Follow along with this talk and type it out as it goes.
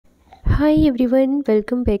Hi everyone,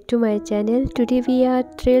 welcome back to my channel. Today we are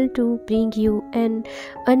thrilled to bring you an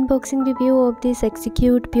unboxing review of this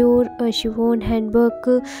execute pure chiffon handwork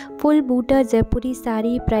full Butta Jaipuri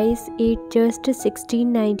saree, price at just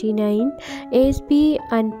 $16.99. As we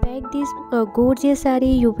unpack this gorgeous saree,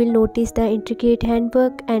 you will notice the intricate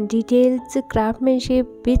handwork and details craftsmanship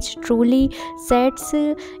which truly sets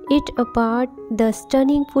it apart. The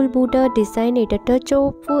stunning full Butta design add a touch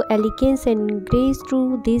of elegance and grace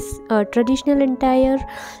through this traditional attire,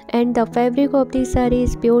 and the fabric of this saree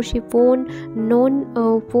is pure chiffon, known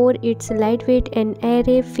for its lightweight and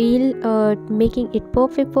airy feel, making it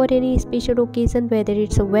perfect for any special occasion, whether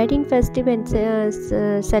it's a wedding, festive and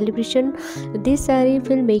celebration. This saree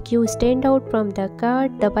will make you stand out from the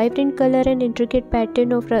crowd. The vibrant color and intricate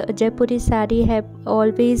pattern of Jaipuri saree have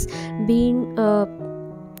always been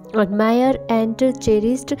admired and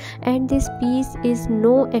cherished, and this piece is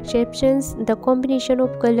no exceptions. The combination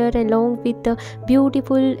of color along with the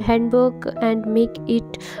beautiful handwork and make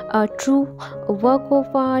it a true work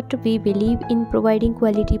of art. We believe in providing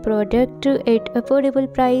quality product at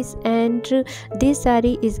affordable price, and this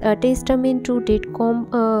saree is a testament to that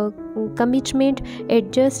commitment.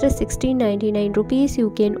 At just 16.99 rupees, you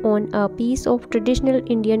can own a piece of traditional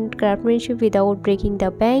Indian craftsmanship without breaking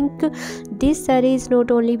the bank. This saree is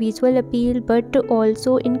not only visual appeal but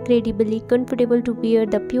also incredibly comfortable to wear.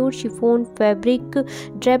 The pure chiffon fabric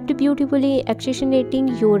draped beautifully, accentuating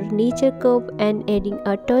your nature curve and adding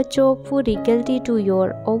a touch of regality to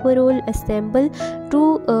your overall ensemble.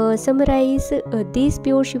 To summarize, this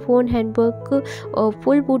pure chiffon handwork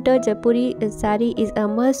full Butta Jaipuri saree is a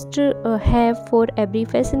must have for every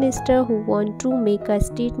fashionista who want to make a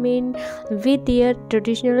statement with their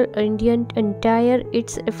traditional Indian attire.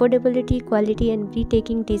 Its affordability, quality and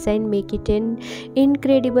breathtaking design make it an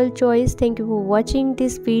incredible choice. Thank you for watching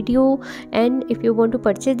this video, and if you want to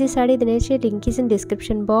purchase this saree, the next link is in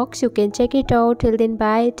description box. You can check it out. Till then,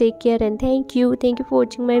 bye, take care and thank you for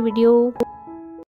watching my video.